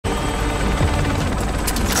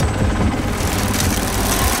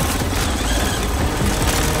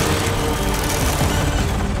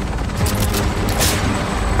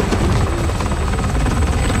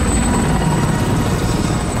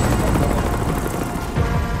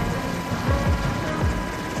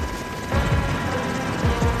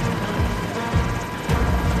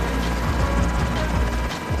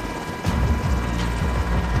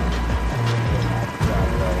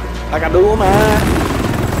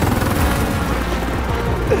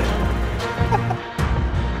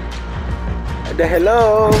the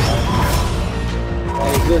hello.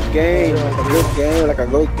 Like a good game, like a good game, like a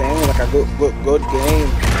good game, like a good game.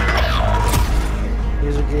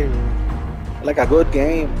 Here's a game. Like a good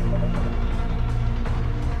game.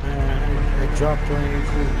 I dropped one of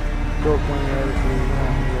you. Broke one of you.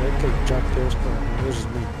 Yeah, I could drop this, but this is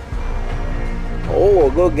me. Oh, a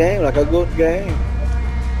good game, like a good game.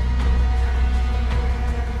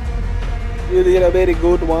 You did a very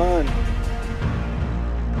good one.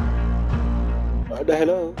 What the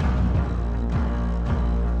hello?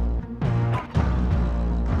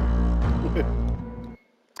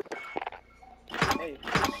 Hey,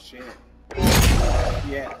 shit.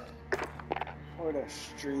 Yeah. For the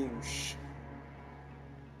stream.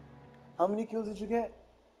 How many kills did you get?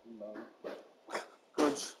 No.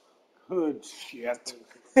 Good shit.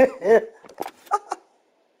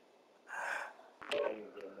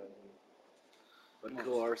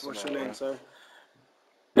 What's your name, sir?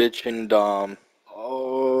 Bitch and Dom.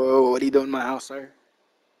 Oh, what are you doing in my house, sir?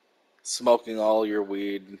 Smoking all your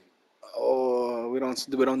weed. Oh, we don't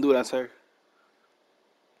do that, sir.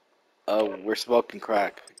 We're smoking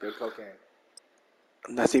crack. Good cocaine.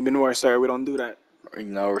 That's even worse, sir. We don't do that. You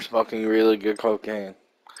know, we're smoking really good cocaine.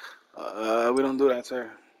 We don't do that,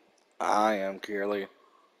 sir. I am, Curly.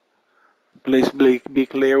 Please be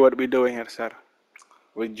clear what we're doing here, sir.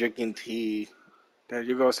 We're drinking tea. There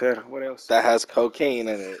you go, sir. What else? That has cocaine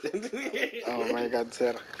in it. Oh my God,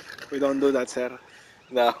 sir. We don't do that, sir.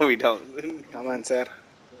 No, we don't. Come on, sir.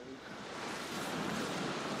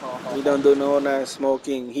 We don't do no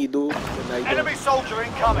smoking. He do. Enemy soldier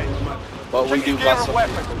incoming. But we do gear lots and of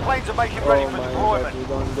weapons. Planes are making ready for deployment. God, we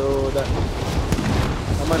don't do that.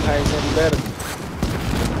 Come on, Heisenberg.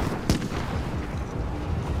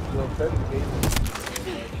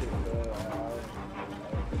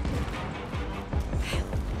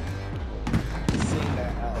 Sing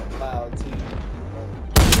that out loud too.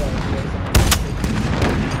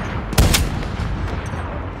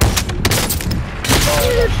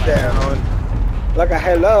 Down. Like a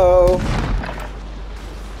hello.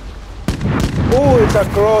 Oh, it's a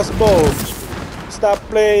crossbow. Stop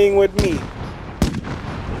playing with me.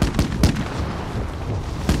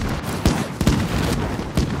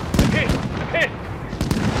 Hit.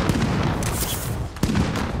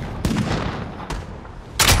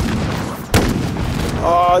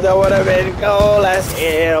 Oh, that would have been cool as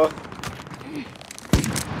hell.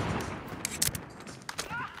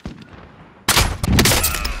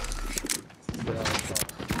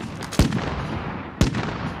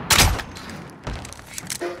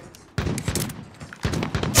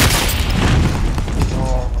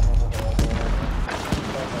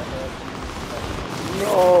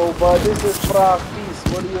 No, but this is practice.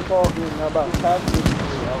 What are you talking about?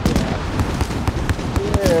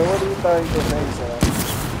 Yeah, what are you trying to say, sir?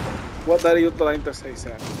 What are you trying to say,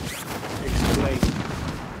 sir? Explain.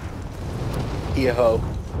 Hee-ho.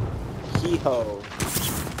 Hee-ho.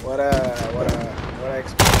 What a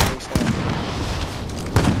explanation.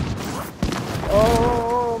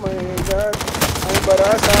 Oh my God. I'm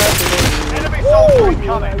barasa. Enemy soldier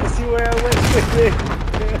incoming. You see where I went with it?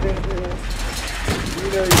 You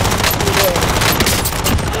see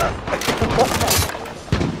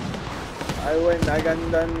I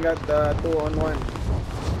got the 2-on-1.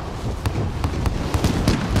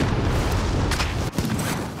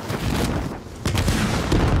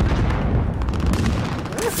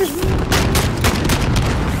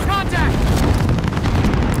 Contact!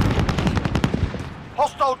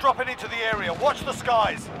 Hostile dropping into the area. Watch the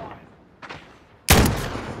skies.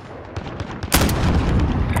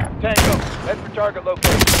 Tango, head for target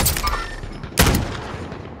location.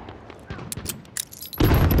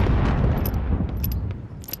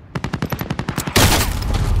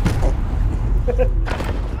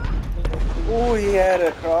 Ooh, he had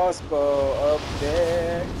a crossbow up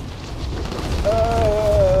there.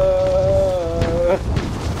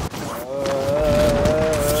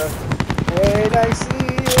 When I see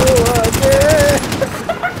you again.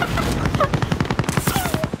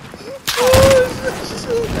 Oh,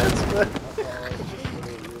 shoot, that's funny.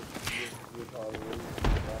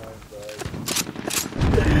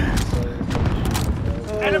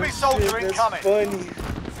 Enemy soldier shit, that's incoming. Funny.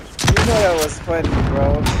 You know that was funny, bro.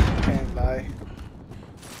 Can't lie.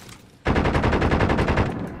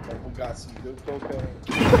 Got some good cocaine.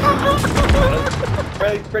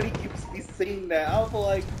 Freddy keeps saying that. I was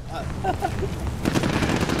like,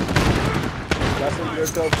 Got some good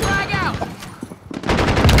cocaine. Flag out!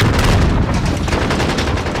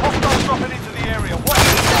 Hostile dropping into the area. Watch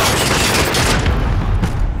the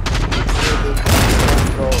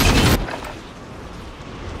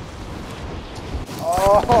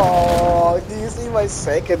Oh, this like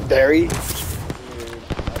secondary.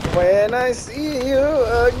 When I see you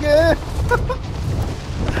again.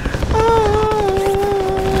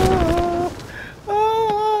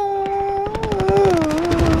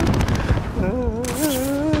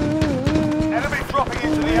 Enemy dropping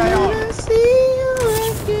into the AO. When I see you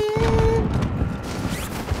again.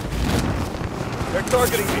 They're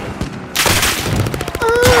targeting me.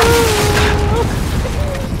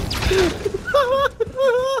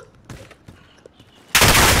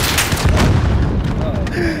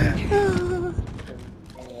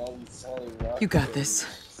 You got this.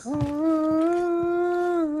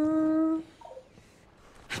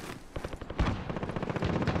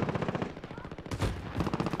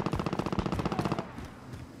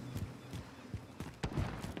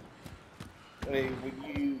 Hey, would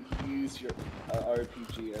you use your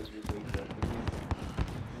RPG as your weapon?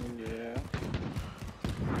 Yeah.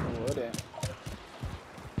 What then?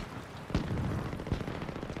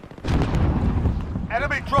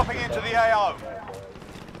 Enemy dropping into the AO.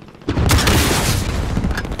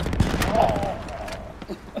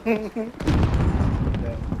 That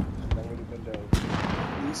would have been dope. Do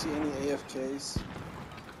you see any AFKs?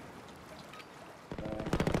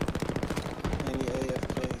 Any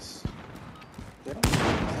AFKs? They don't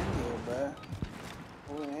have manual, bruh.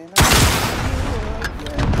 Oh, ain't I?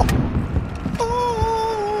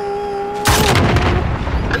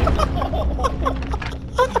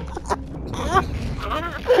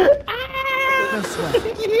 No sweat.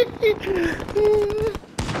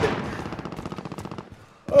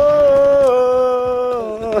 Oh,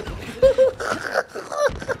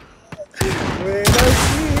 when I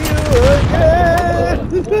see you again.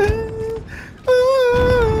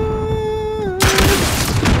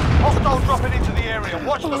 Hostile dropping into the area.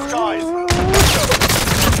 Watch the skies.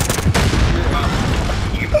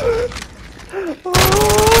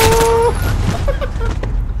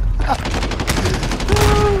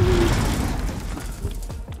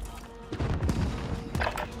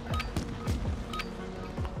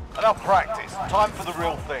 Enough practice. Time for the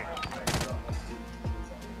real thing.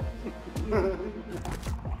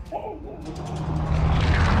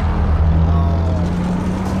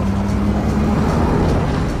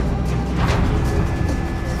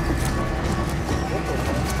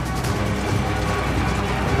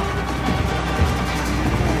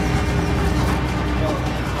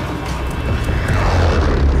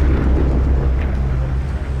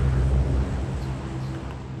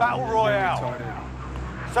 Battle Royale.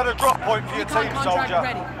 Set a drop point for your team, soldier.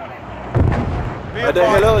 Ready. What the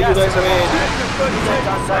hell are you guys saying?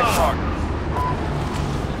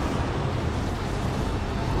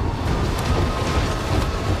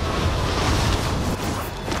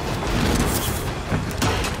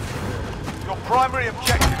 Your primary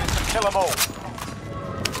objective is to kill them all.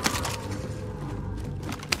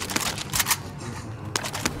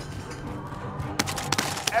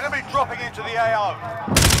 Enemy dropping into the AO.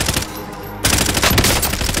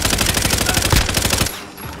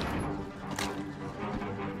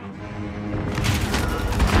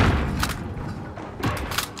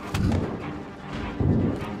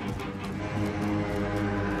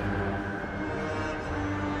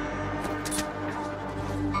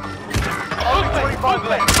 Only 25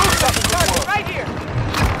 left. Right here.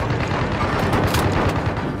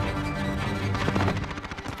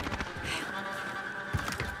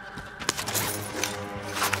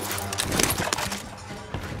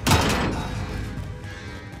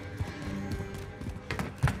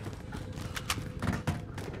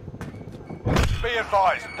 Be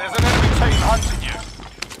advised, there's an enemy team hunting you.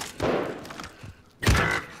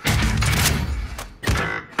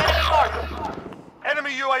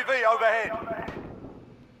 Enemy UAV overhead.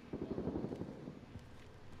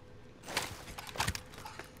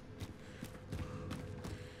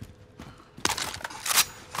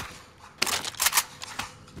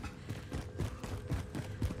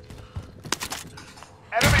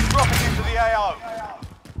 Enemy dropping into the AO.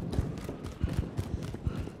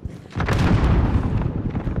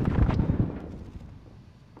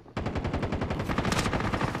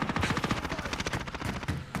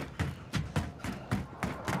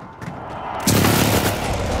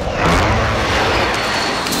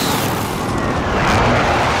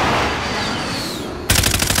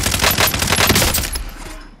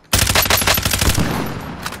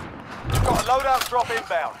 Got a loadout drop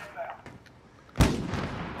inbound.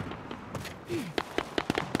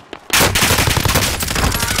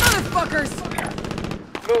 Motherfuckers!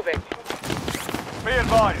 Moving. Be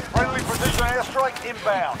advised, friendly precision airstrike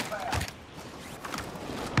inbound.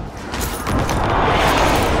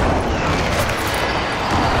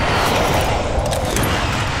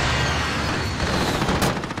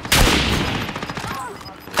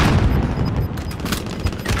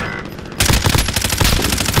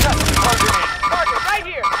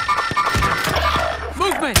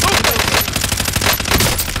 Movement!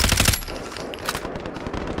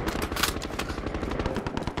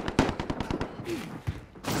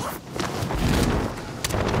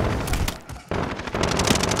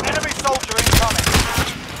 Enemy soldier incoming.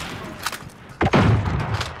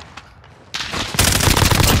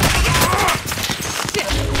 Shit!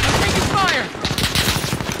 I'm taking fire!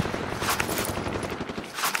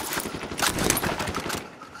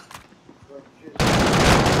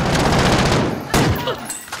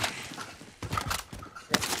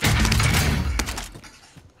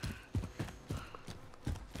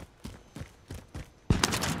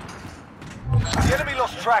 The enemy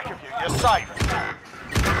lost track of you. You're safe.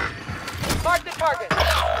 Mark the target.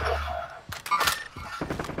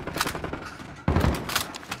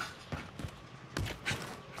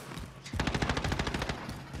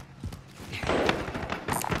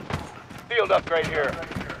 Field upgrade here.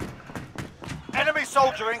 Enemy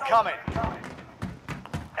soldier incoming.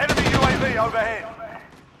 Enemy UAV overhead.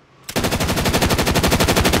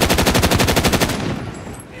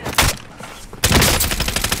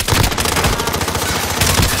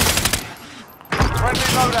 Friendly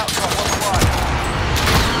loadout drop on the way.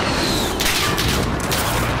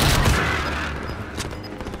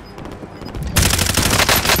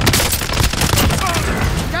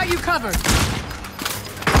 Got you covered.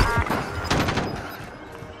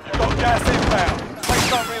 Got gas inbound. Please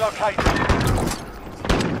don't relocate.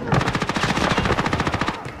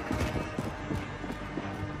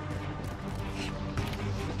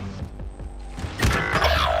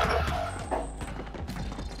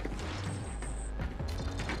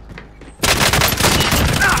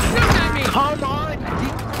 Shoot at me! Come on!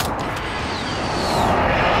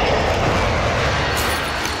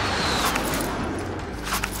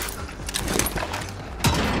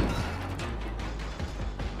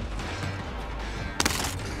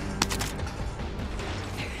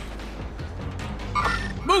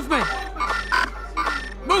 Movement!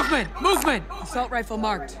 Movement! Movement! Assault rifle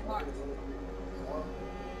marked.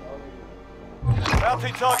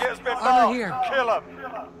 Bounty target has been Armor marked. here. Kill him.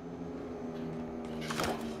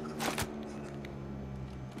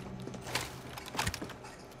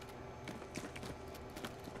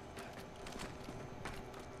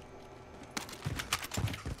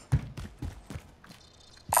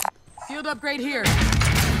 Field upgrade here.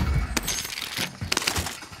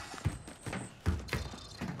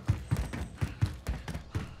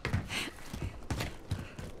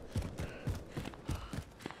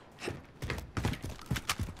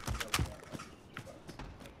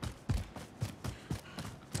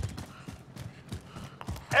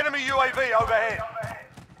 Enemy UAV overhead.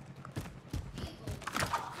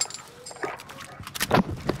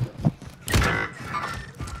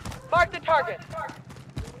 Mark the target.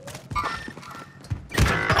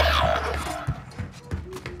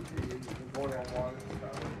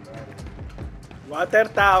 Water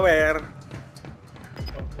tower.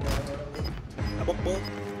 Abok.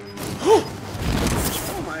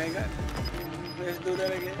 Oh my god. Let's do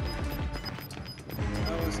that again.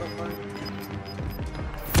 That was so fun.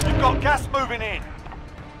 You've got gas moving in.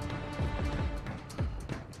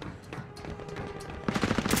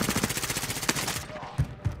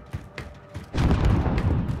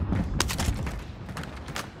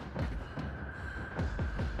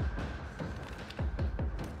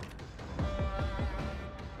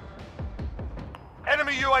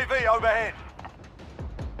 Enemy UAV overhead.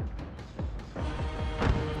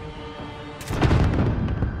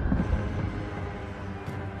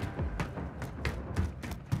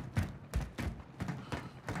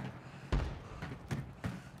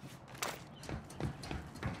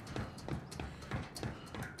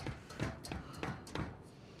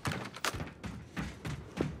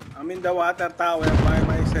 I'm in the water tower by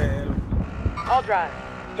myself. I'll drive.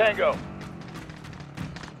 Tango.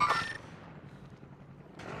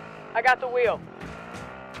 I got the wheel.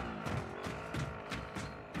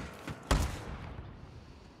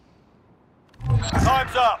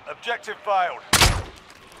 Time's up. Objective failed.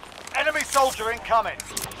 Enemy soldier incoming.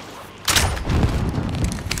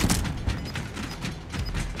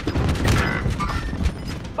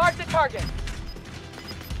 Mark the target.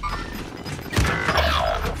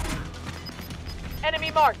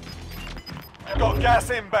 Enemy marked. Got gas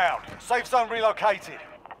inbound. Safe zone relocated.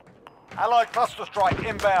 Allied cluster strike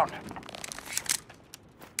inbound.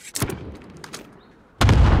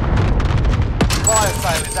 Fire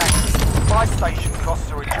sale is active. Buy station costs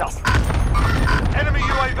are adjusted. Enemy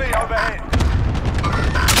UAV overhead.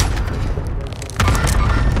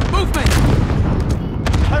 Movement!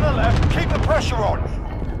 To the left, keep the pressure on.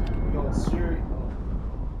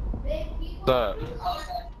 What's up?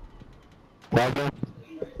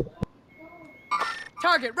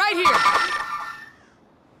 Target right here.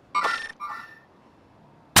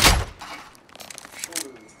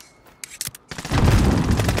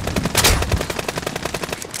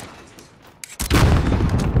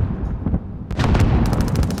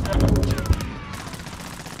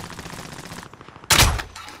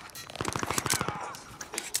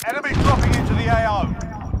 Enemy dropping into the AO.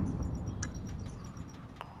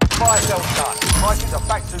 Fire cell's done. Prices are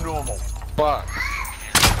back to normal. Fuck.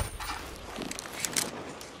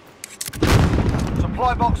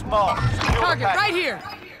 Supply box marked. Secure the Target pack. right here.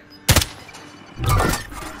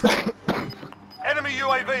 Enemy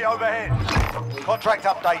UAV overhead. Contract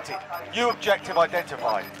updated. New objective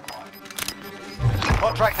identified.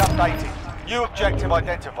 Contract updated. New objective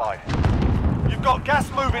identified. You've got gas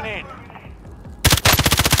moving in.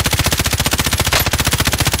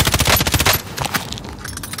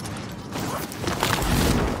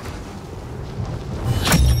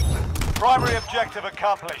 Primary objective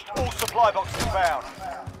accomplished. All supply boxes found.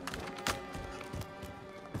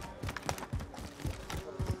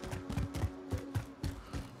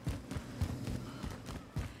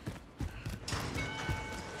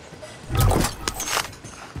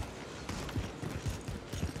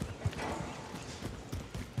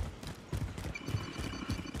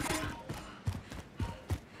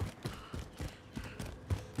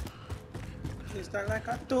 It's not like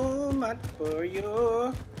I do much for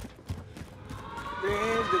you.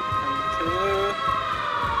 Dreams that come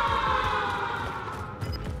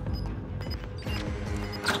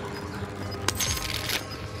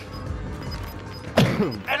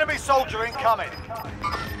true. Enemy soldier incoming.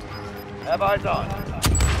 Have eyes on.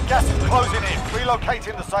 Gas is closing in.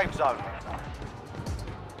 Relocating the safe zone.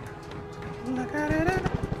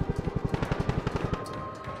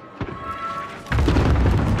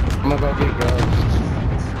 I'm gonna go get ghosts.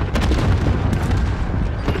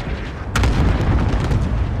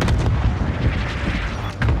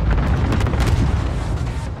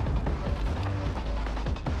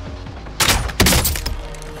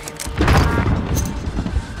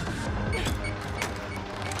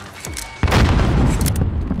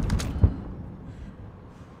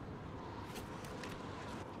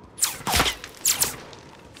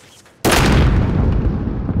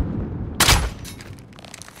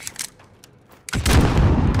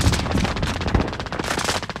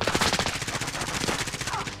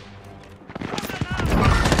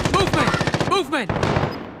 Movement!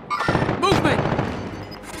 Movement!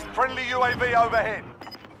 Friendly UAV overhead.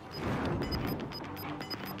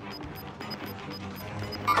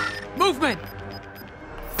 Movement!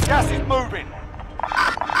 Gas is moving.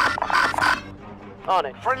 On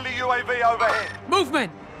it. Friendly UAV overhead.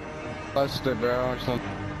 Movement! Busted, bro, or something.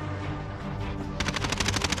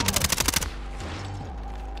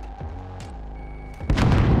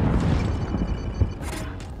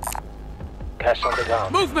 Cash on the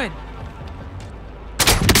ground. Movement!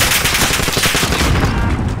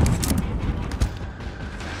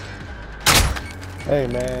 Hey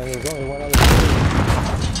man, there's only one other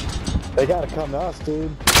team. They gotta come to us,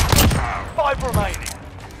 dude. 5 remaining.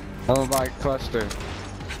 Oh my cluster.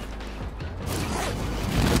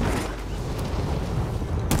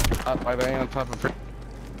 Up by the on top of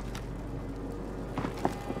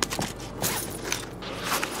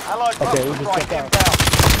Allied Okay, we cluster just strike took out. inbound.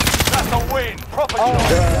 That's a win. Proper job.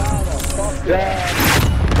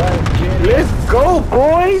 Let's go,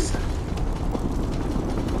 boys!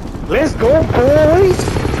 Let's go, boys!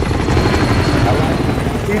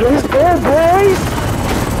 Let's go, boys!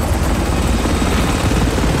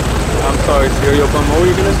 I'm sorry, Serial Bum. What were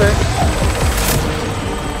you gonna say?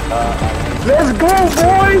 Let's go,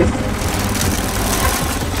 boys!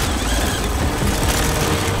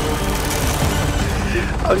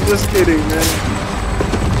 I'm just kidding, man.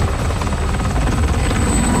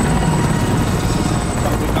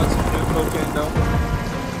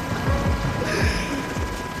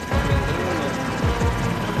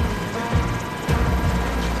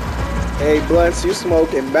 Hey, Blunts, you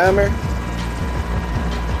smoking Bammer?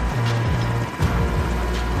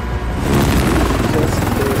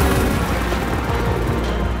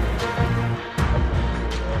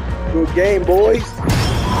 Good game, boys.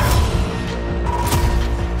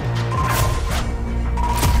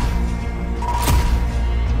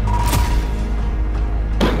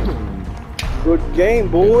 Good game,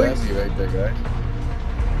 boys. That'd be right there, guys.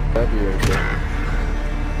 That'd be right there.